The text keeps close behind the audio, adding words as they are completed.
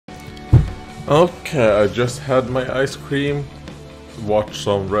Okay, I just had my ice cream, watched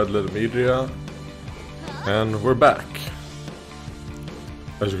some Red Letter Media, and we're back.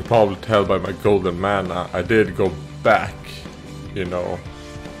 As you can probably tell by my golden mana, I did go back, you know,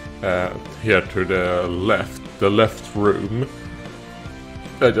 here to the left room.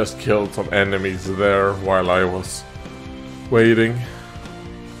 I just killed some enemies there while I was waiting.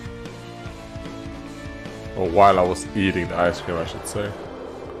 Or while I was eating the ice cream, I should say.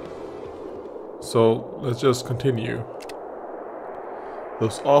 So, let's just continue.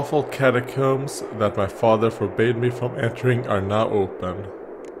 Those awful catacombs that my father forbade me from entering are now open.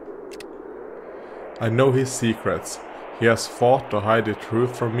 I know his secrets. He has fought to hide the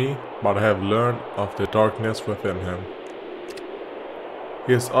truth from me, but I have learned of the darkness within him.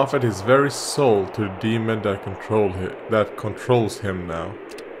 He has offered his very soul to the demon that controls him now.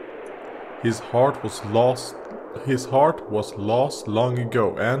 His heart was lost long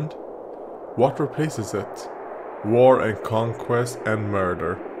ago, and what replaces it? War and conquest and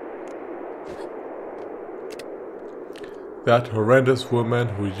murder. That horrendous woman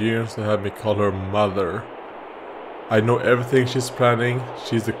who yearns to have me call her mother. I know everything she's planning.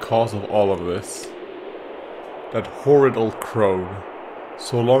 She's the cause of all of this. That horrid old crone.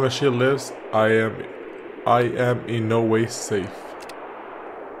 So long as she lives, I am in no way safe.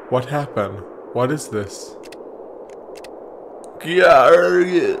 What happened? What is this?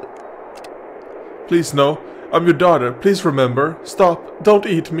 Please no. I'm your daughter. Please remember. Stop. Don't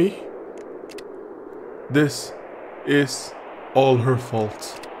eat me. This is all her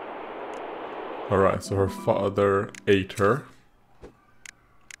fault. Alright, so her father ate her.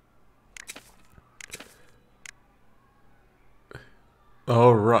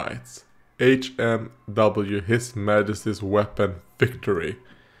 Alright. HMW, His Majesty's Weapon Victory,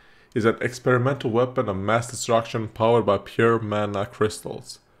 is an experimental weapon of mass destruction powered by pure mana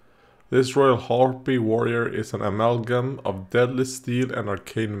crystals. This Royal Harpy warrior is an amalgam of deadly steel and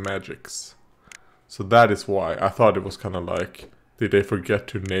arcane magics. So that is why. I thought it was kind of like, did they forget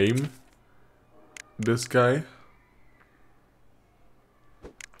to name this guy?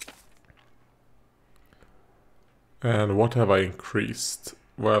 And what have I increased?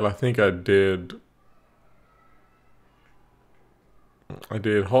 Well, I think I did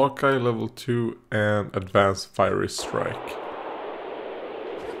Hawkeye level 2 and Advanced Fiery Strike.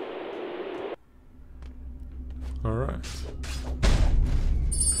 Alright.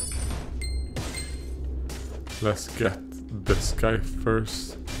 Let's get this guy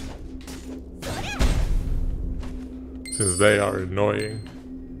first. Since they are annoying.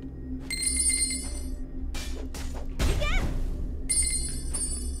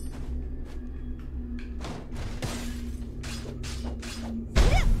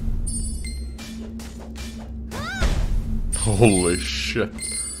 Holy shit.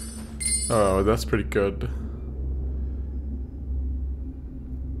 Oh, that's pretty good.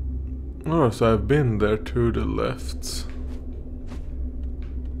 Oh, so I've been there to the left.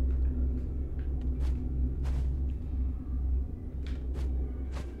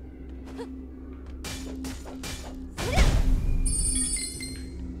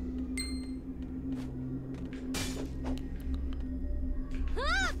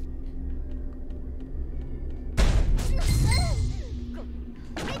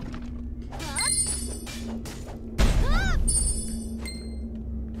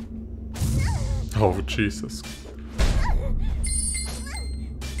 Oh, Jesus.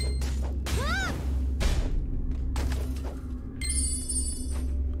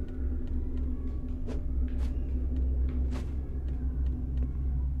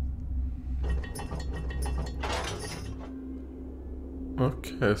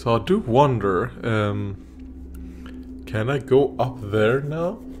 Okay, so I do wonder, can I go up there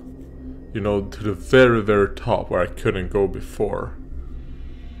now? You know, to the very, very top where I couldn't go before.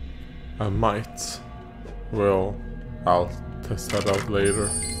 I might. Well, I'll test that out later.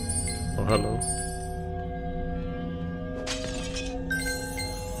 Oh, hello.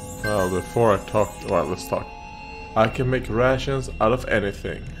 Well, before I talk... Well, let's talk. I can make rations out of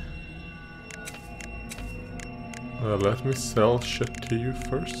anything. Let me sell shit to you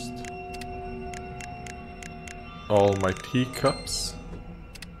first. All my teacups.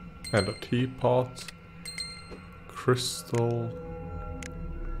 And a teapot. Crystal...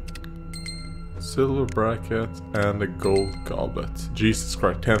 silver bracket and a gold goblet. Jesus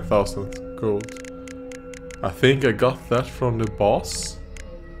Christ, 10,000 gold. I think I got that from the boss.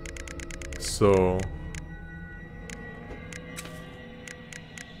 So...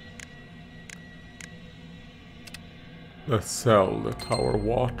 let's sell the tower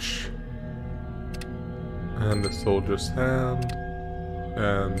watch. And the soldier's hand.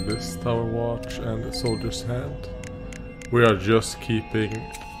 and this tower watch and the soldier's hand. We are just keeping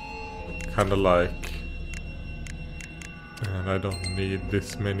kinda like, and I don't need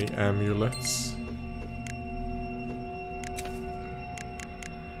this many amulets.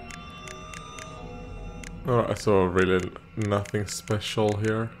 Alright, so really nothing special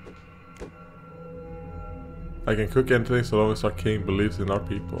here. I can cook anything so long as our king believes in our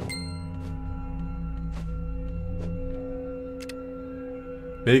people.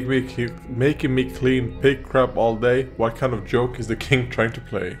 Making me clean pig crap all day? What kind of joke is the king trying to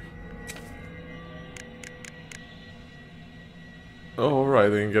play?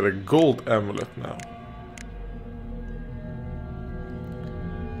 Alright, I can get a gold amulet now.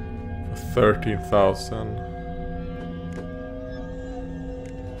 For 13,000.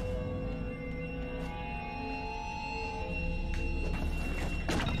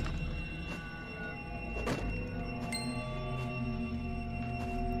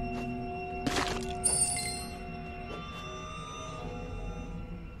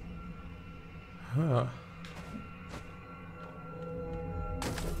 Huh.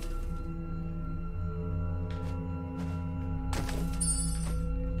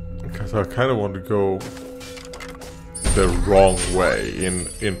 Because I kind of want to go the wrong way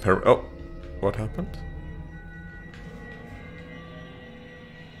in Peru. Oh, what happened?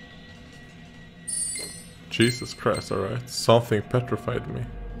 Jesus Christ! All right, something petrified me.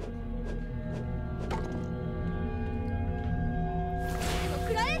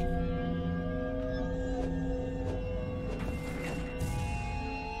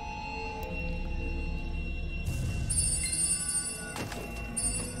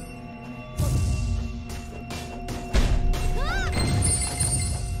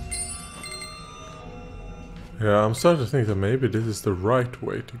 Yeah, I'm starting to think that maybe this is the right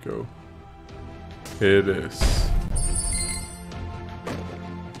way to go. It is.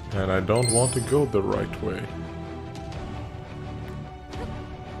 And I don't want to go the right way.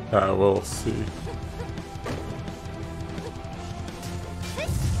 We'll see.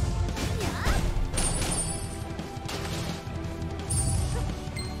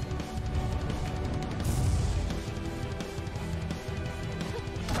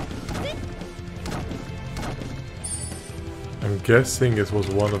 I'm guessing it was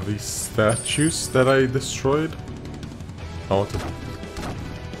one of these statues that I destroyed. I want to...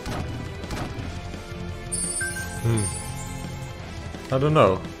 I don't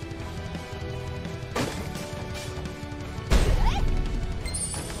know.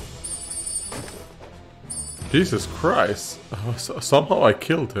 Jesus Christ. Somehow I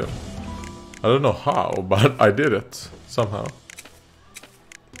killed him. I don't know how, but I did it. Somehow.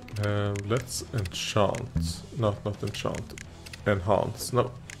 Let's enchant. Not enchant. Enhance.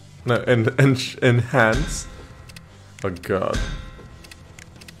 No, enhance. Oh god.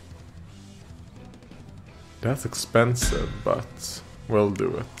 That's expensive, but we'll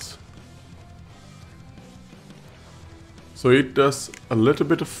do it. So it does a little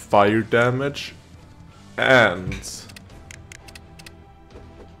bit of fire damage and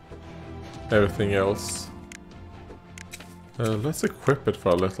everything else. Let's equip it for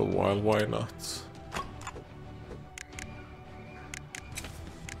a little while, why not?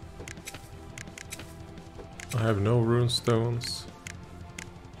 I have no rune stones.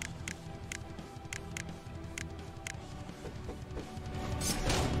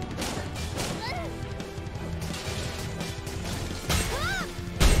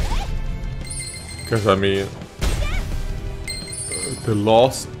 Because I mean, the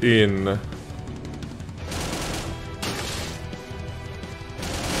loss in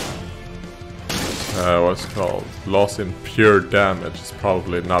what's it called? Loss in pure damage is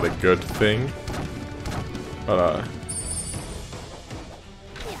probably not a good thing. But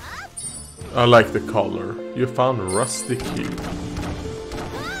I like the color. You found a rusty key.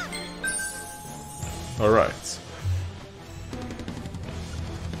 Alright.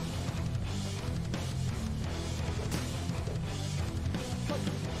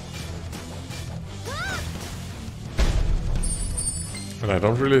 And I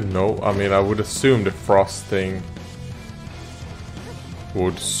don't really know. I mean, I would assume the frosting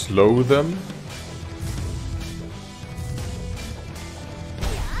would slow them.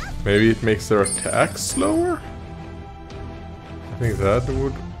 Maybe it makes their attack slower? I think that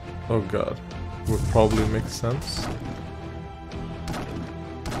would... oh god. Would probably make sense.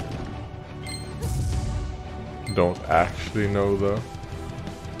 Don't actually know though.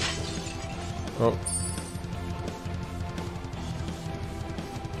 Oh.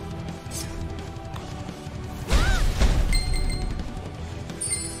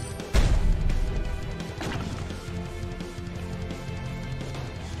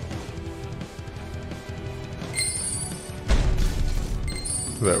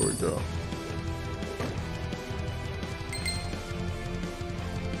 There we go.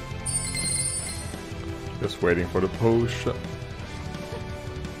 Just waiting for the potion.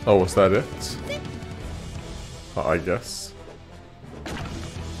 Oh, was that it? Oh, I guess.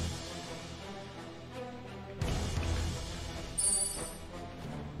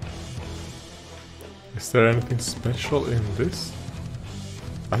 Is there anything special in this?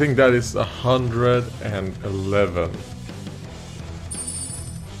 I think that is 111.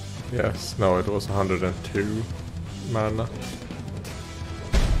 Yes, no, it was 102 mana.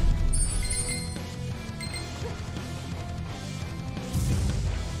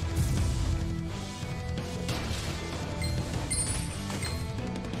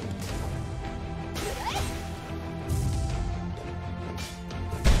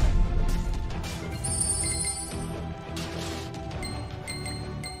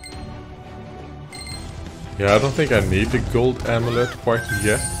 Yeah, I don't think I need the gold amulet quite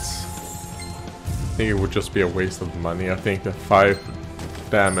yet. I think it would just be a waste of money. I think the 5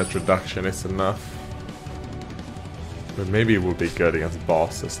 damage reduction is enough. But maybe it would be good against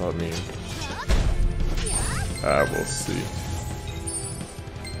bosses, I mean. We'll see.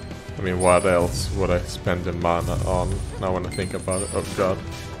 I mean, what else would I spend the mana on? Now when I think about it. Oh god.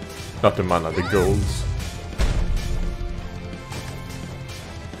 Not the mana, the golds.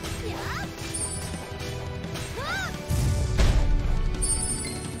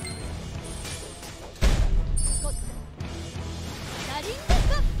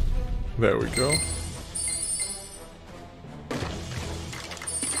 There we go.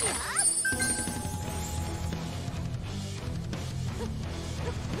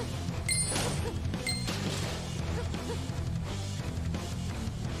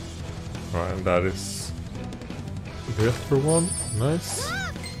 Alright, and that is the extra one. Nice.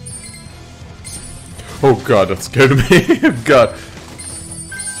 Oh god, that scared me. God.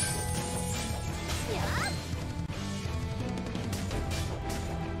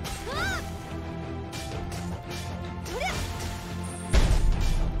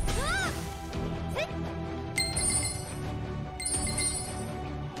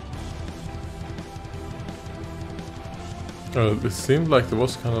 It seemed like there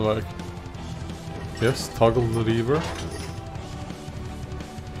was kind of like... Yes, toggle the lever.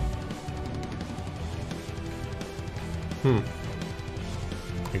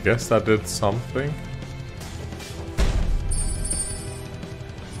 I guess that did something.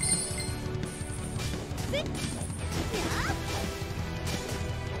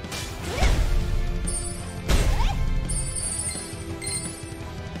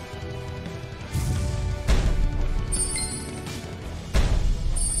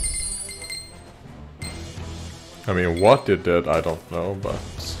 I mean, what it did, I don't know, but...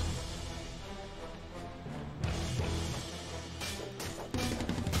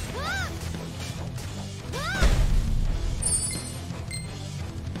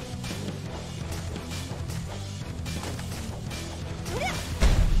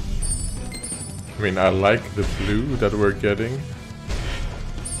 I mean, I like the blue that we're getting.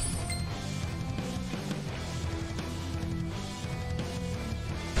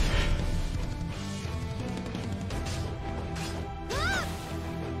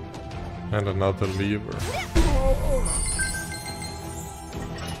 And another lever.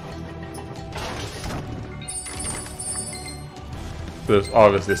 There's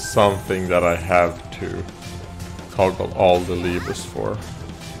obviously something that I have to toggle all the levers for.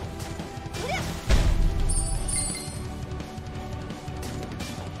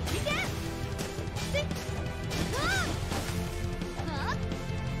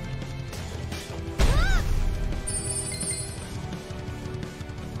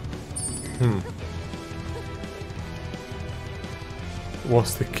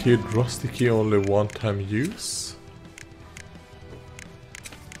 Was the Kid Rusty Key only one-time use?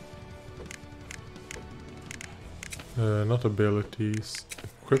 Not abilities,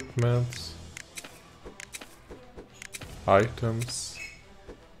 equipment, items.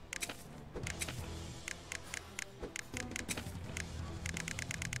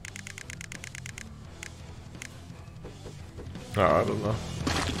 No, I don't know.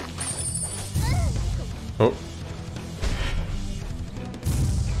 Oh.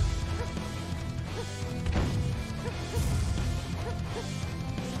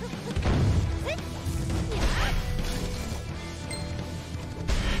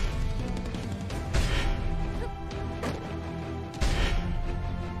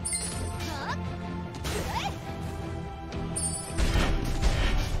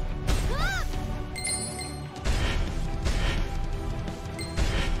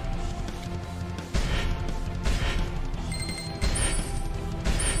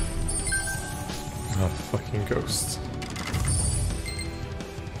 fucking ghost.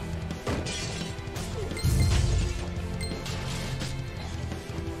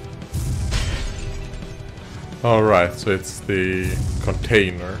 Alright, so it's the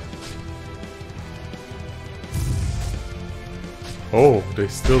container. Oh, they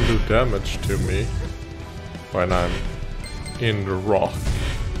still do damage to me when I'm in the rock.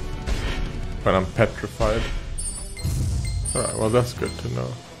 When I'm petrified. Alright, well that's good to know.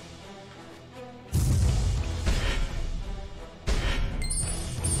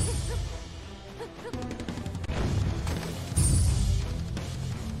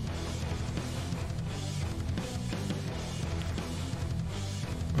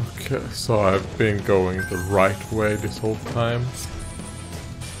 Okay, so I've been going the right way this whole time.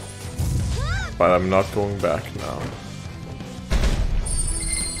 But I'm not going back now.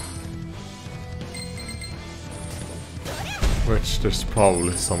 Which there's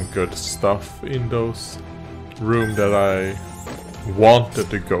probably some good stuff in those rooms that I wanted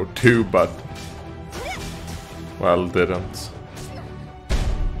to go to, but well, didn't.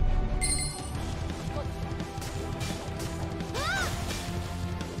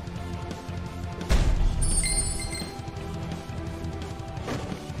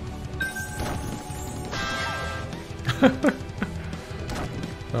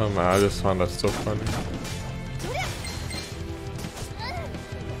 Oh man, I just found that so funny.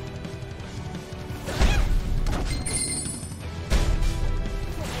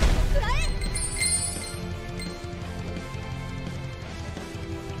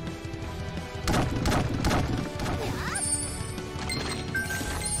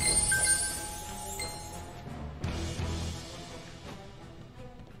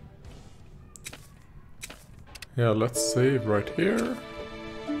 Yeah, let's save right here.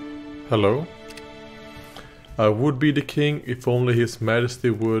 Hello. I would be the king if only his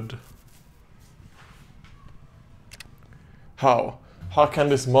majesty would... How? How can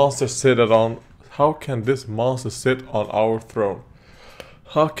this monster sit on our throne?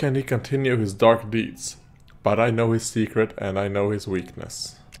 How can he continue his dark deeds? But I know his secret and I know his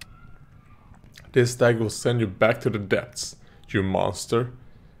weakness. This stag will send you back to the depths, you monster.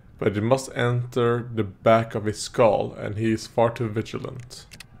 But it must enter the back of his skull, and he is far too vigilant.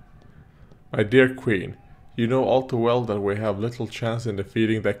 My dear queen, you know all too well that we have little chance in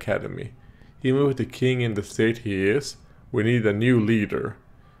defeating the academy. Even with the king in the state he is, we need a new leader.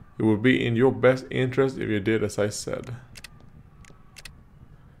 It would be in your best interest if you did as I said.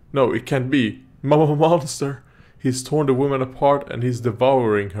 No, it can't be. Mama monster! He's torn the woman apart and he's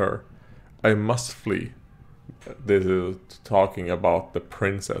devouring her. I must flee. This is talking about the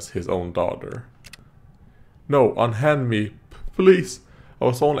princess, his own daughter. No, unhand me, please. I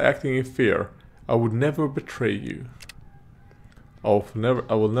was only acting in fear. I would never betray you. I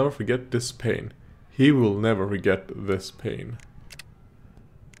will never forget this pain. He will never forget this pain.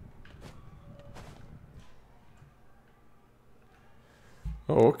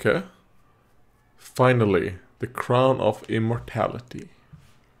 Oh, okay. Finally, the crown of immortality.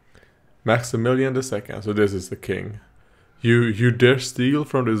 Maximilian II, so this is the king. You dare steal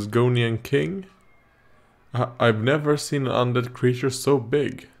from the Sgonian king? I've never seen an undead creature so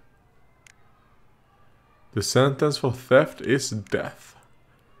big. The sentence for theft is death.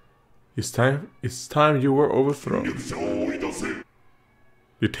 It's time you were overthrown.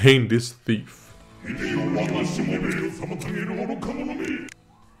 Detain this thief.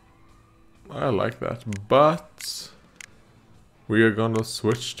 I like that, but we are gonna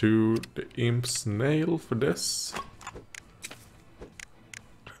switch to the imp's nail for this.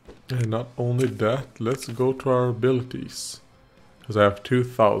 And not only that, let's go to our abilities. Because I have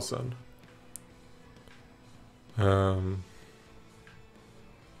 2000. I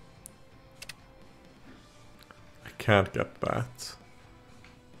can't get that.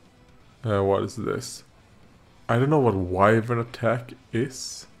 What is this? I don't know what wyvern attack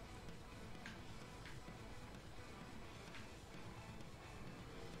is.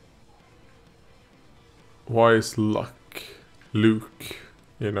 Why is luck? Luke,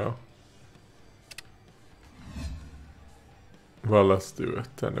 you know. Well, let's do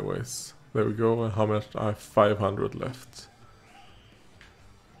it anyways. There we go. And how much? I have 500 left.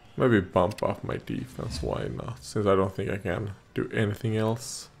 Maybe bump up my defense. Why not? Since I don't think I can do anything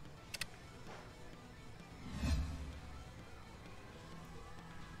else.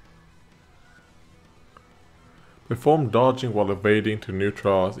 Perform dodging while evading to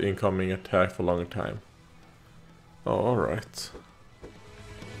neutralize incoming attack for a longer time. Oh, alright.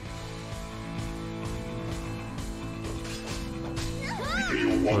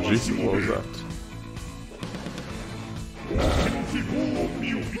 Oh Jesus, what was that?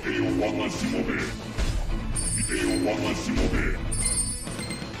 Oh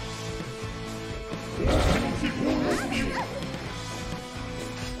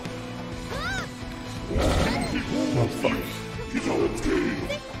fuck.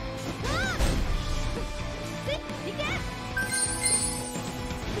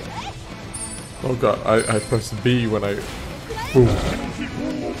 Oh god, I pressed B when I... Boom.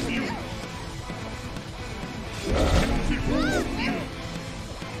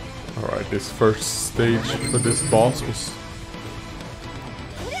 Alright, this first stage for this boss was...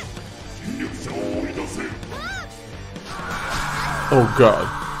 Oh god.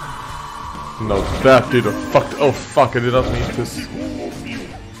 No, that did a fuck... Oh fuck, I did not mean this.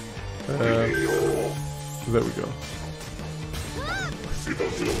 There we go.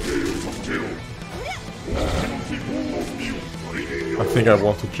 I think I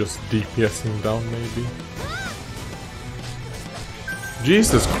want to just DPS him down, maybe.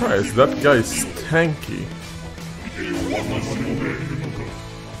 Jesus Christ, that guy is tanky.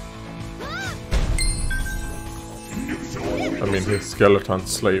 I mean, his skeleton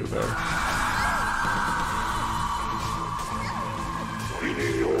slave there.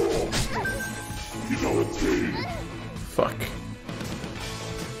 Fuck.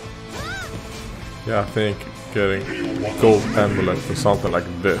 Yeah, I think getting gold amulet for something like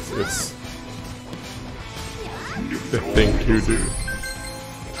this is the thing to do.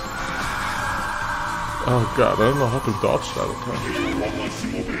 Oh god, I don't know how to dodge that attack.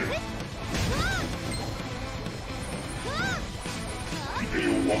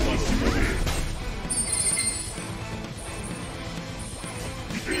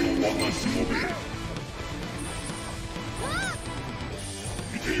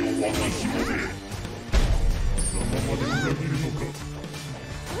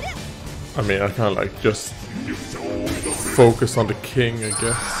 I mean, I kinda like just focus on the king, I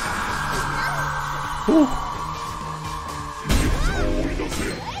guess. Whew.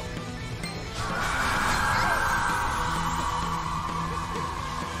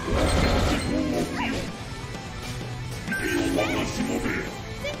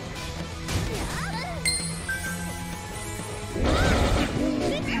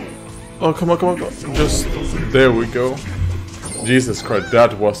 Oh, come on, come on, come on. Just, there we go. Jesus Christ,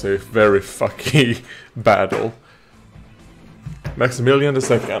 that was a very fucky battle. Maximilian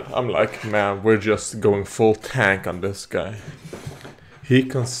II, I'm like, man, we're just going full tank on this guy. He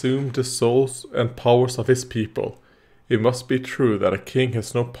consumed the souls and powers of his people. It must be true that a king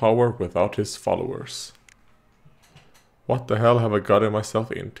has no power without his followers. What the hell have I gotten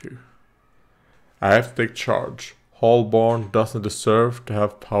myself into? I have to take charge. Hallborn doesn't deserve to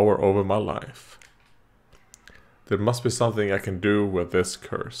have power over my life. There must be something I can do with this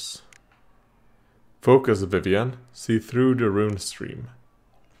curse. Focus, Vivian. See through the rune stream.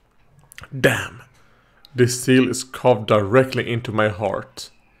 Damn! This seal is carved directly into my heart.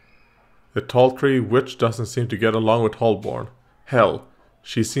 The tall tree witch doesn't seem to get along with Hallborn. Hell,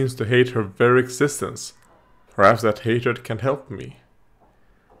 she seems to hate her very existence. Perhaps that hatred can help me.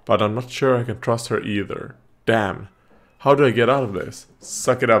 But I'm not sure I can trust her either. Damn. How do I get out of this?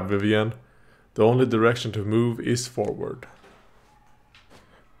 Suck it up, Vivian. The only direction to move is forward.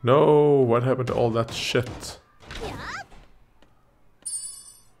 No, what happened to all that shit?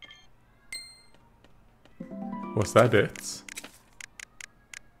 Was that it?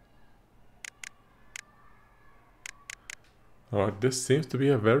 Oh, this seems to be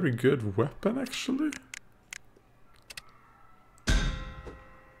a very good weapon, actually.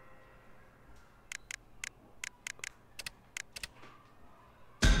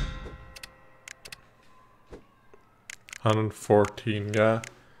 $114, yeah.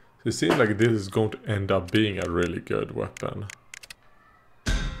 So it seems like this is going to end up being a really good weapon.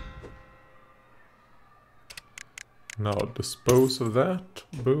 Now dispose of that.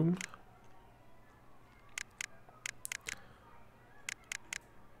 Boom.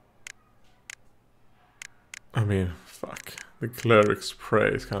 I mean, fuck. The cleric's spray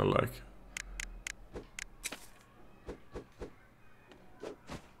is kind of like...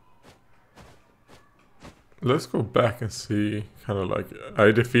 Let's go back and see, kind of like, I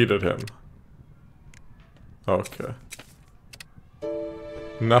defeated him. Okay.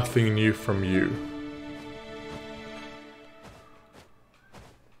 Nothing new from you.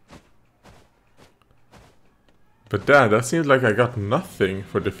 But damn, that seems like I got nothing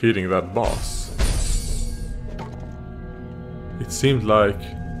for defeating that boss. It seemed like...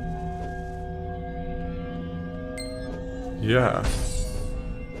 Yeah.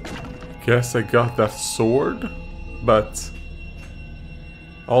 Guess I got that sword, but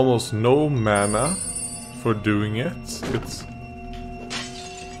almost no mana for doing it. It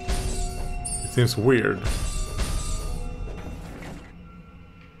seems weird.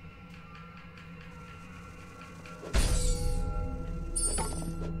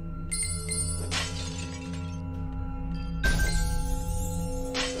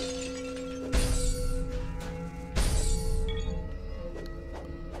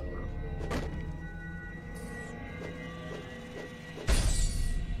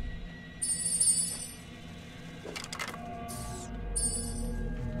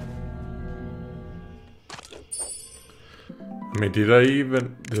 mean, did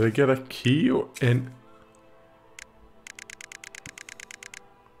I get a key or in?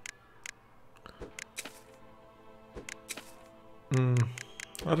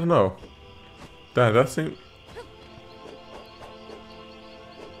 I don't know. Damn, that seems...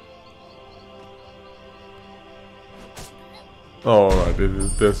 Alright,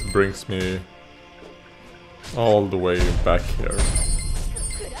 this brings me all the way back here.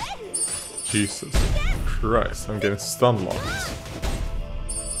 Jesus Christ, I'm getting stun locked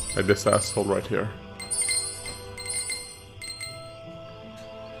by this asshole right here.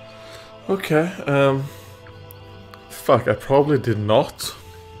 Okay, fuck, I probably did not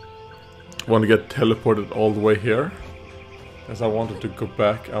want to get teleported all the way here, as I wanted to go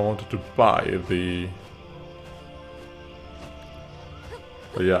back. I wanted to buy the...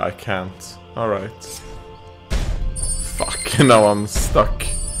 But yeah, I can't. Alright. Fuck, now I'm stuck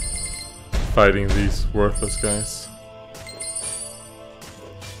fighting these worthless guys.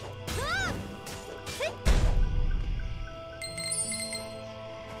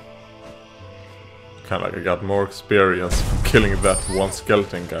 Kinda like I got more experience from killing that one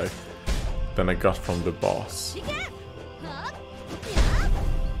skeleton guy than I got from the boss.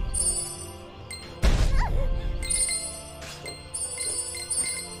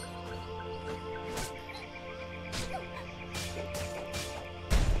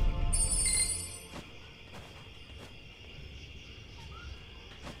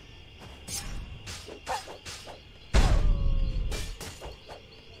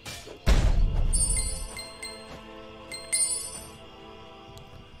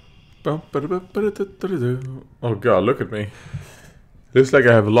 Oh god, look at me. Looks like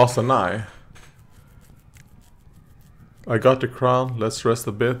I have lost an eye. I got the crown, let's rest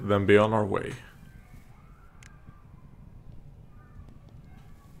a bit, then be on our way.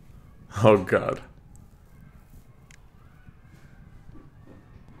 Oh god.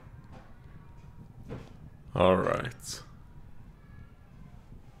 Alright.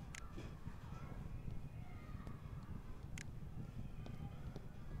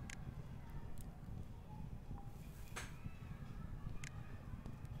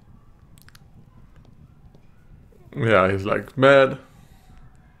 Yeah, he's like, mad.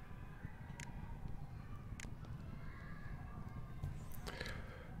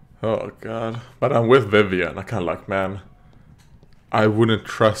 Oh god. But I'm with Vivian. I kind of like, man, I wouldn't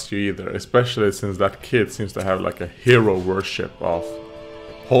trust you either. Especially since that kid seems to have like a hero worship of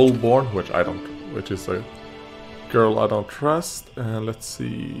Holborn, which I don't, which is a girl I don't trust. And let's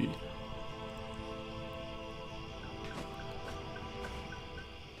see.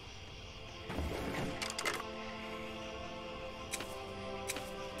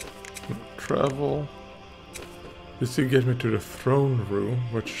 Travel. This will get me to the throne room,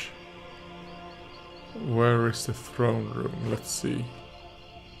 which... Where is the throne room? Let's see.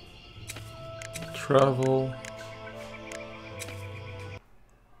 Travel.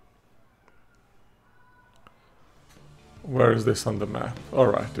 Where is this on the map?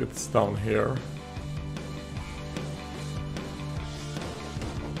 Alright, it's down here.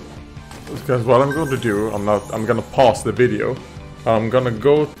 Because what I'm going to do, I'm gonna pause the video. I'm gonna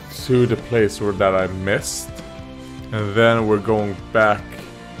go to the place that I missed, and then we're going back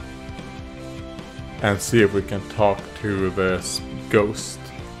and see if we can talk to this ghost.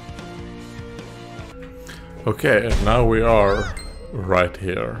 Okay, now we are right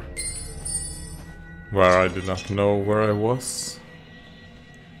here, where I did not know where I was.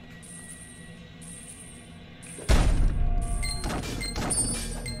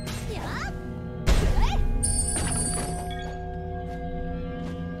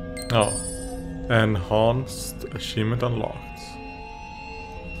 Oh, enhanced achievement unlocked.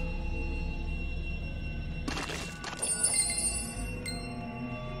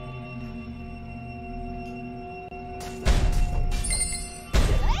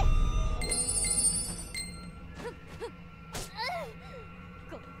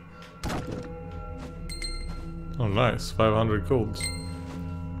 Oh nice, 500 gold.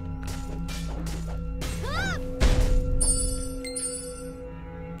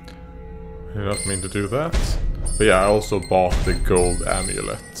 I did not mean to do that. But yeah, I also bought the gold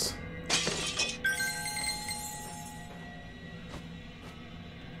amulet.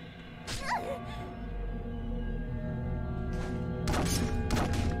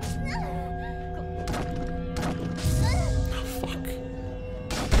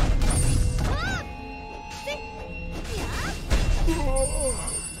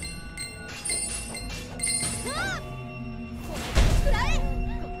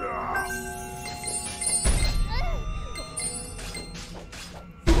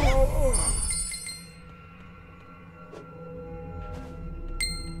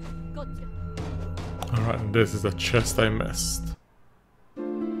 And this is a chest I missed.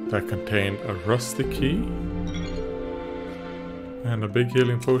 That contained a rusty key. And a big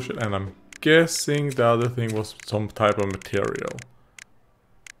healing potion. And I'm guessing the other thing was some type of material.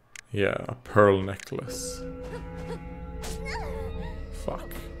 Yeah, a pearl necklace. Fuck.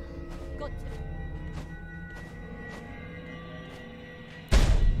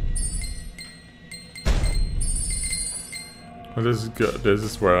 Well, this is good. This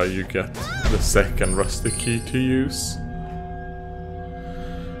is where you get the second rusty key to use.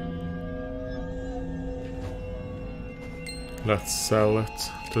 Let's sell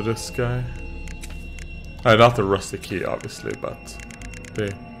it to this guy. Not the rusty key, obviously, but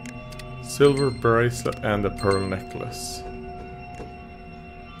the silver bracelet and the pearl necklace.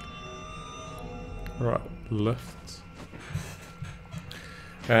 Right, left.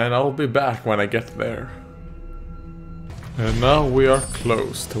 And I'll be back when I get there. And now we are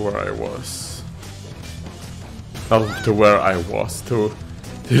close to where I was. Oh, to where I was. To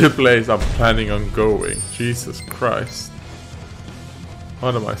the place I'm planning on going. Jesus Christ.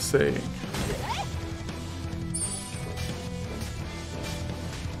 What am I saying?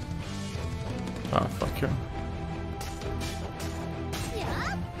 Ah, fuck yeah.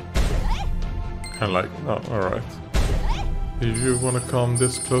 Kinda like, oh, alright. If you wanna come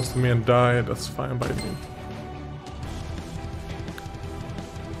this close to me and die, that's fine by me.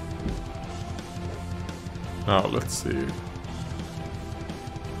 Now, let's see.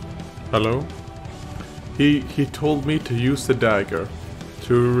 Hello? He told me to use the dagger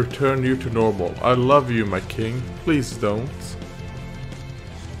to return you to normal. I love you, my king. Please don't.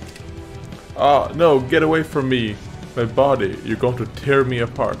 Ah, no, get away from me. My body, you're going to tear me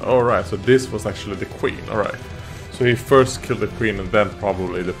apart. Alright, so this was actually the queen. Alright. So he first killed the queen and then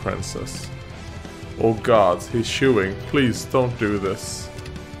probably the princess. Oh gods, he's shooing. Please don't do this.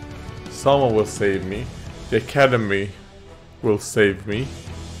 Someone will save me. The academy will save me.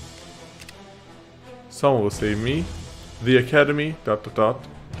 Someone will save me. The academy, ...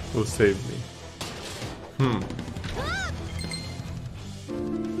 will save me.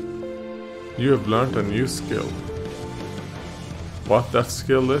 You have learned a new skill. What that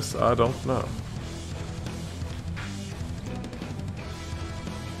skill is, I don't know.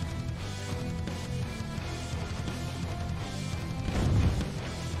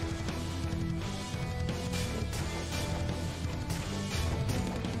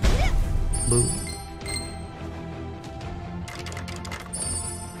 Boom.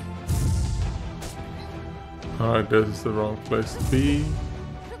 Alright, this is the wrong place to be.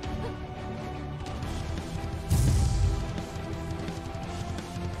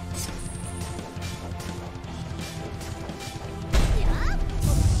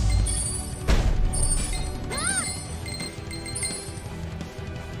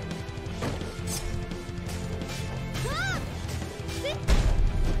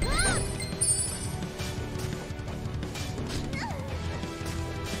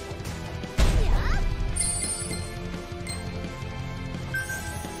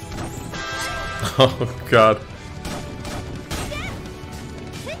 Oh god.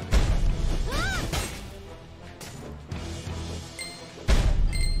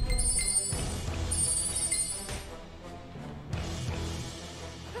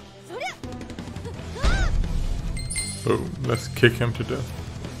 Boom, let's kick him to death.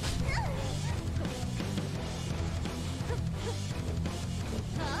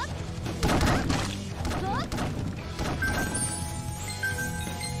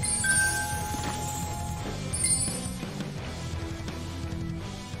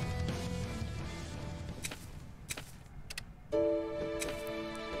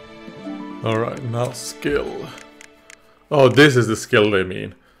 Alright, now skill. Oh, this is the skill they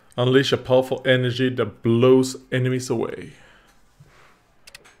mean. Unleash a powerful energy that blows enemies away.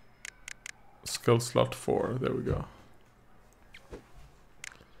 Skill slot 4, there we go.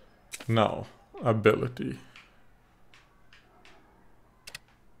 Now, ability.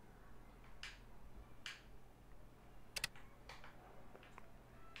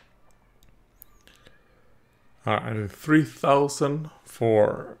 Alright, 3,000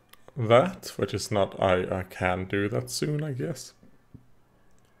 for that, which is not, I can do that soon, I guess.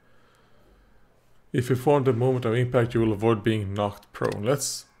 If you form the moment of impact, you will avoid being knocked prone.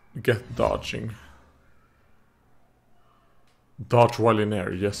 Let's get dodging. Dodge while in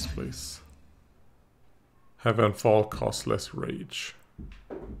air, yes please. Heaven and fall cost less rage.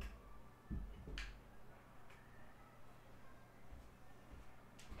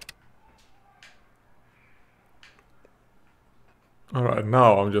 Alright,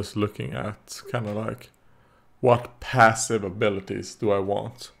 now I'm just looking at kind of like what passive abilities do I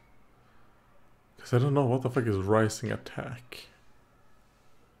want? Because I don't know what the fuck is rising attack.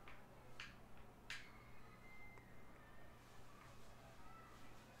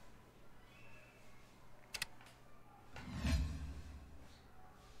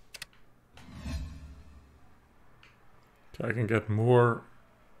 Okay, I can get more.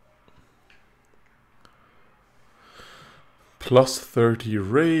 Plus 30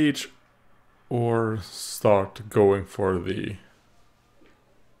 rage, or start going for the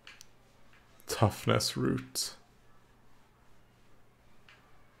toughness route.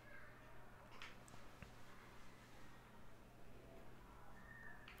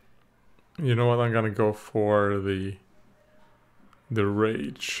 You know what, I'm gonna go for the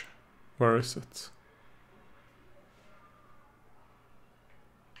rage. Where is it?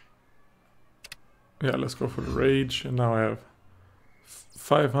 Yeah, let's go for the rage, and now I have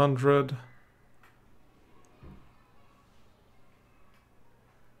 500.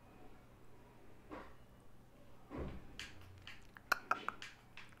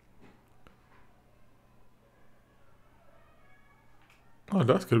 Oh,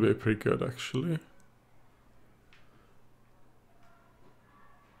 that could be pretty good, actually.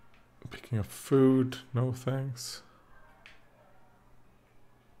 Picking up food, no thanks.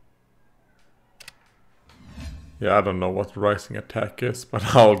 Yeah, I don't know what rising attack is,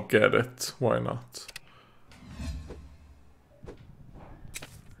 but I'll get it. Why not?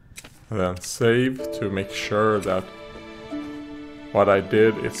 And then save to make sure that what I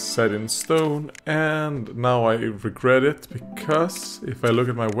did is set in stone. And now I regret it, because if I look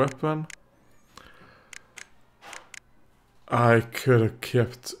at my weapon, I could have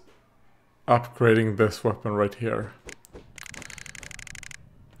kept upgrading this weapon right here.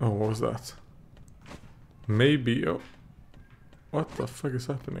 Oh, what was that? Maybe, oh, what the fuck is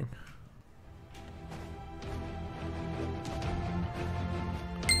happening?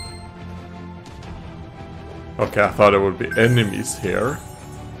 Okay, I thought there would be enemies here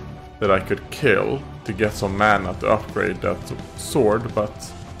that I could kill to get some mana to upgrade that sword,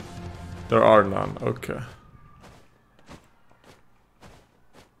 but there are none. Okay.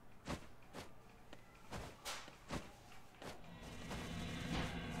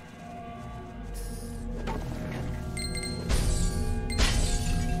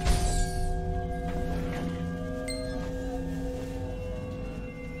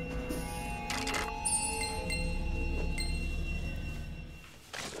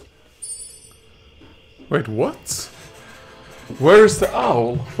 Wait, what? Where is the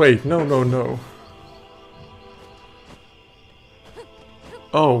owl? Wait, no, no, no.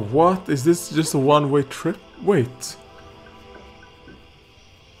 Oh, what? Is this just a one-way trip? Wait.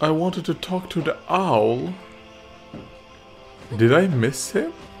 I wanted to talk to the owl. Did I miss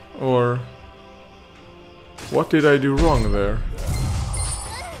him? Or what did I do wrong there?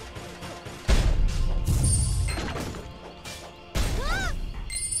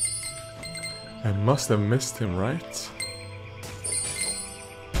 I must have missed him, right?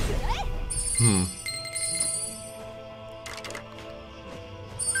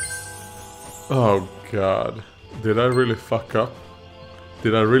 Oh god. Did I really fuck up?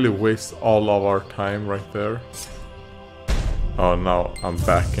 Did I really waste all of our time right there? Oh, now I'm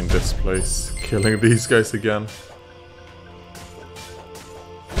back in this place, killing these guys again.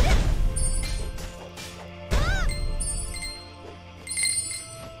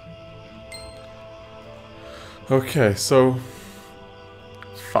 Okay, so...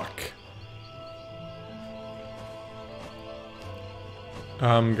 fuck.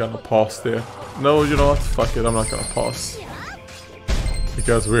 I'm gonna pause there. No, you know what? Fuck it, I'm not gonna pause.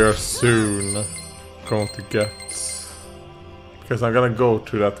 Because we are soon going to get... Because I'm gonna go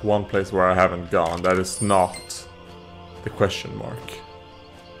to that one place where I haven't gone. That is not the question mark.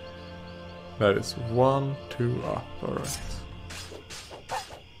 That is 1, 2 up, alright.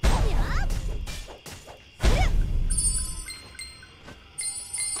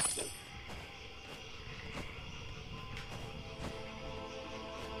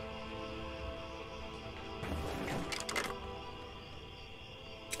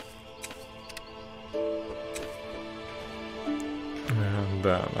 And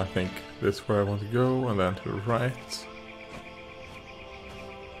then I think this is where I want to go, and then to the right.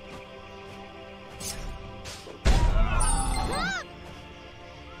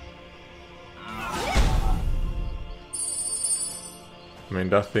 I mean,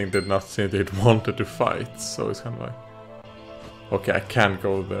 that thing did not seem it wanted to fight, so it's kind of like... Okay, I can't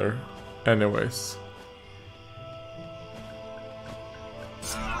go there. Anyways.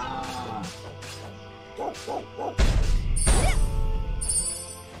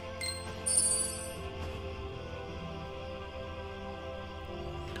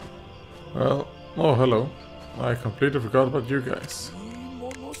 Well, Oh, hello. I completely forgot about you guys.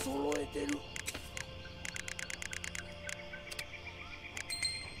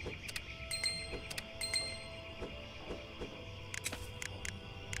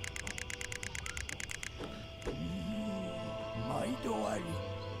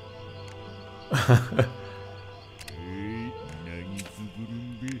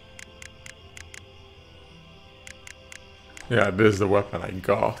 Yeah, this is the weapon I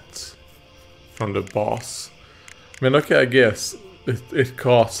got from the boss. I mean, okay, I guess it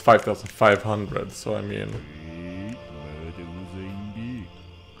costs 5,500, so I mean...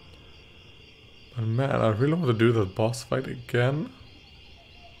 But man, I really want to do that boss fight again.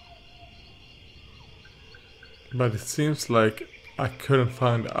 But it seems like I couldn't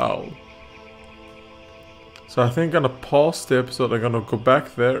find the owl. So I think I'm gonna pause the episode, I'm gonna go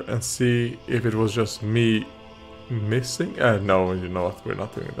back there and see if it was just me missing. No, you know what, we're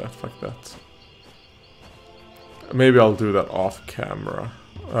not doing that, fuck that. Maybe I'll do that off camera.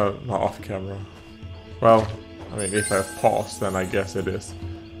 Not off camera. Well, I mean, if I pause, then I guess it is.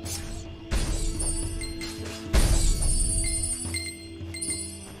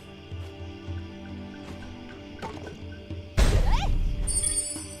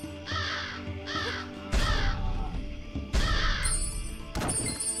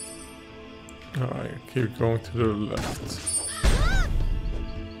 Alright, keep going to the left.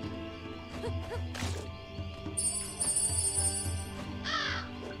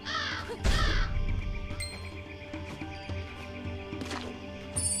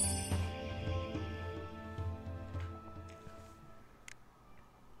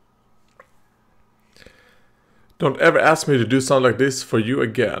 Don't ever ask me to do something like this for you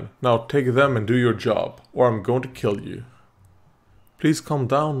again. Now take them and do your job, or I'm going to kill you. Please calm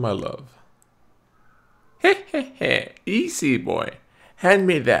down, my love. Heh, easy boy. Hand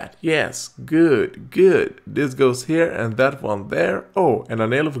me that. Yes, good. This goes here and that one there. Oh, and a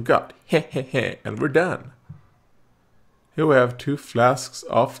nail of gut. Heh, and we're done. Here we have 2 flasks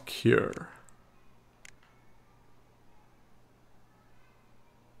of cure.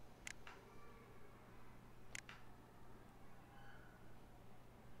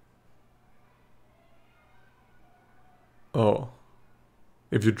 Oh.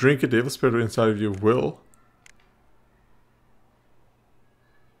 If you drink it, the evil spirit inside of you will.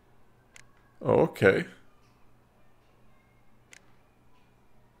 Oh, okay.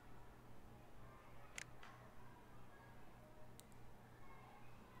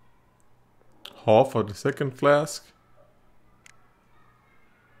 Half of the second flask.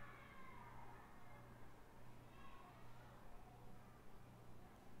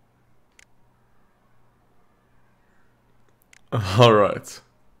 Alright.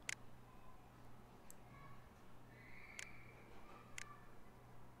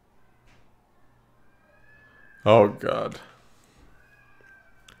 Oh god.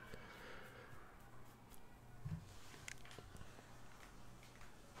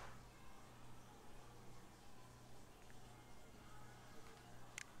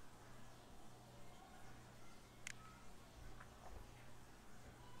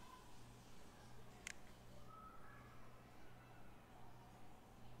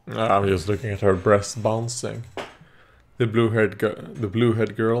 I'm just looking at her breasts bouncing. The blue-haired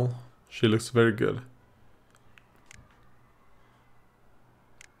girl. She looks very good.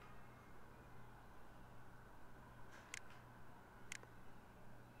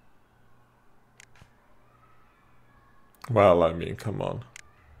 Well, I mean, come on.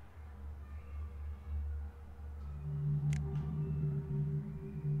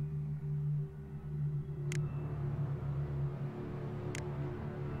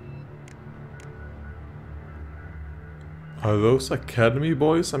 Are those academy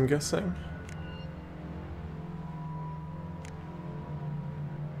boys, I'm guessing?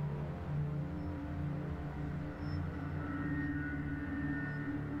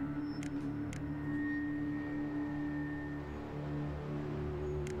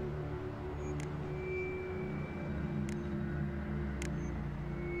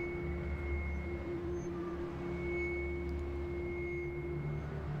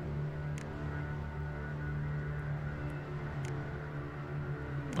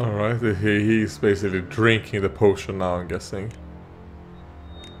 Alright, he's basically drinking the potion now, I'm guessing.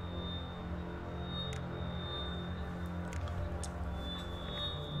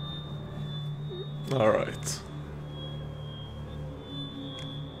 Alright.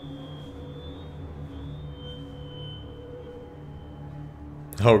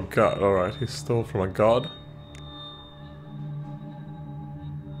 Oh god, alright, he stole from a god.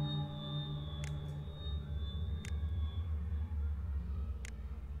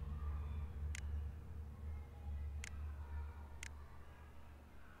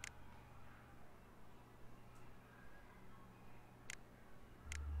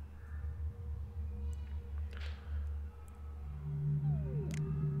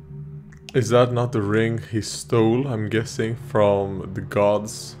 Is that not the ring he stole, I'm guessing, from the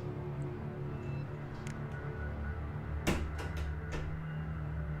gods?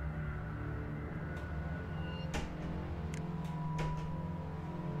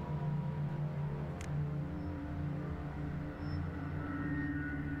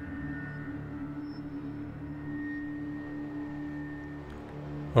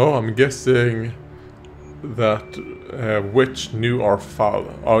 Oh, I'm guessing that witch knew our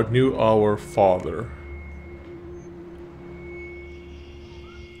father. Knew our father.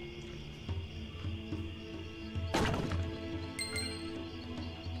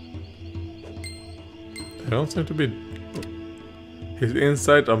 I don't seem to be. His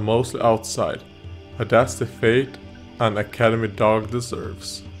insides are mostly outside, but that's the fate an academy dog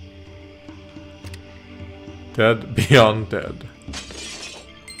deserves. Dead beyond dead.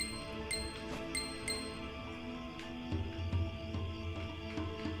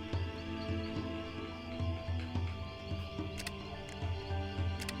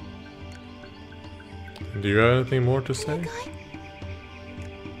 Do you have anything more to say?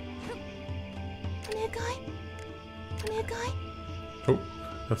 Oh,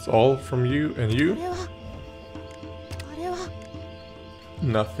 that's all from you and you?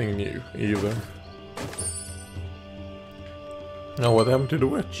 Nothing new either. Now what happened to the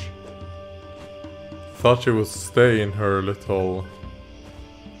witch? Thought she would stay in her little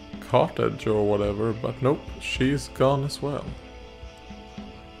cottage or whatever, but nope, she's gone as well.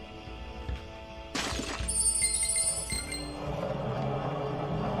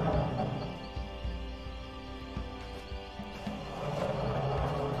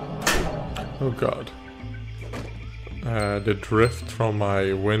 Oh god. The drift from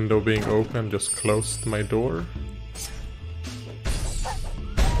my window being open just closed my door.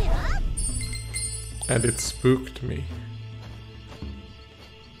 And it spooked me.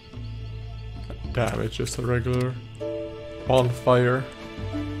 Damn, it's just a regular bonfire.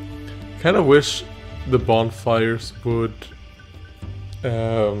 Kinda wish the bonfires would...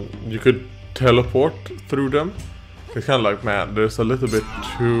 you could teleport through them. It's kinda like, man, there's a little bit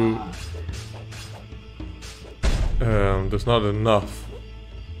too... there's not enough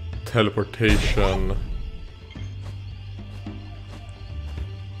teleportation.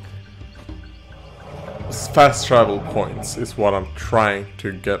 Fast travel points is what I'm trying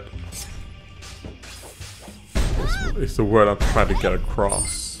to get. Is the word I'm trying to get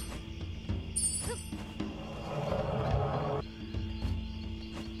across.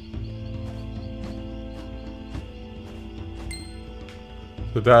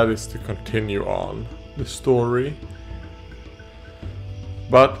 So that is to continue on the story.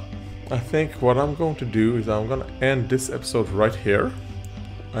 But I think what I'm going to do is I'm going to end this episode right here.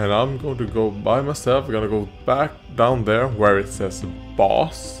 And I'm going to go by myself. I'm going to go back down there where it says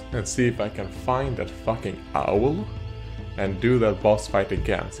boss. And see if I can find that fucking owl. And do that boss fight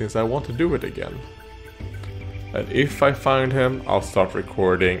again. Since I want to do it again. And if I find him, I'll start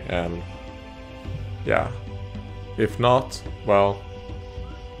recording. And yeah. If not, well,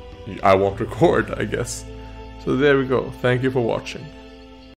 I won't record, I guess. So there we go. Thank you for watching.